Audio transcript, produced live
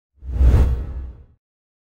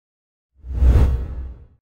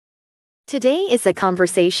Today is a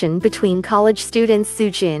conversation between college students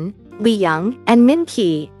Sujin, Lee Young, and Min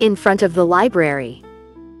Ki in front of the library.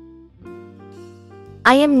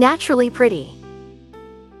 I am naturally pretty.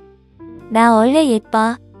 나 원래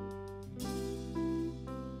예뻐.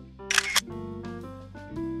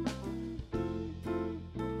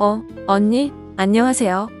 언니,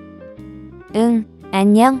 안녕하세요. 응,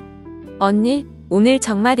 안녕. 언니, 오늘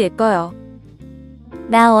정말 예뻐요.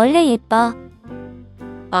 나 원래 예뻐.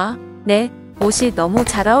 아, 네, 옷이 너무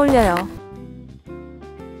잘 어울려요.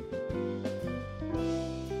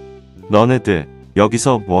 너네들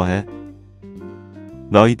여기서 뭐해?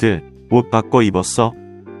 너희들 옷 바꿔 입었어?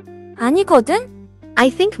 아니거든? I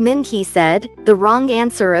think Min Ki said the wrong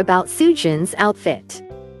answer about Sujin's outfit.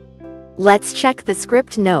 Let's check the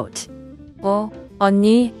script note.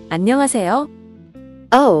 언니, 안녕하세요.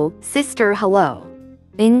 Oh, sister, hello.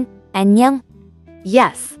 응, 안녕.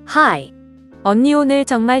 Yes, hi. 언니 오늘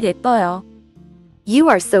정말 예뻐요. You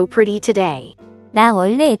are so pretty today. 나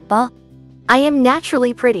원래 예뻐. I am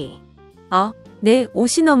naturally pretty. 네,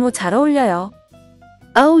 옷이 너무 잘 어울려요.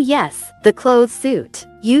 Oh yes, the clothes suit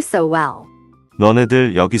you so well.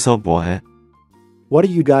 너네들 여기서 뭐해? What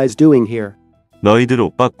are you guys doing here? 너희들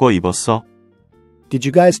옷 바꿔 입었어? Did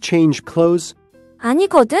you guys change clothes?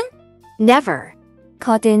 아니거든? Never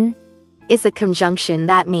거든. is a conjunction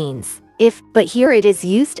that means if, but here it is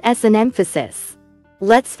used as an emphasis.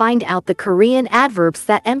 Let's find out the Korean adverbs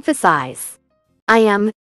that emphasize. I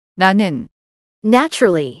am 나는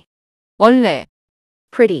naturally 원래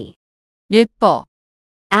pretty. 예뻐.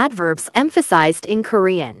 Adverbs emphasized in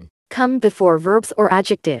Korean come before verbs or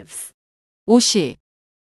adjectives. 옷이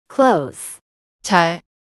Clothes, 잘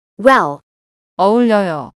well,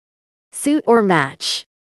 어울려요. suit or match.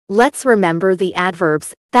 Let's remember the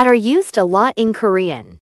adverbs that are used a lot in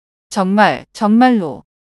Korean. 정말, 정말로.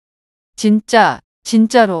 진짜,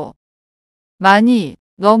 진짜로. 많이,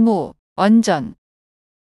 너무, 완전.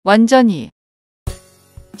 완전히.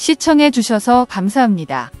 시청해 주셔서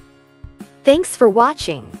감사합니다. Thanks for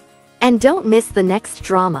watching. And don't miss the next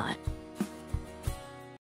drama.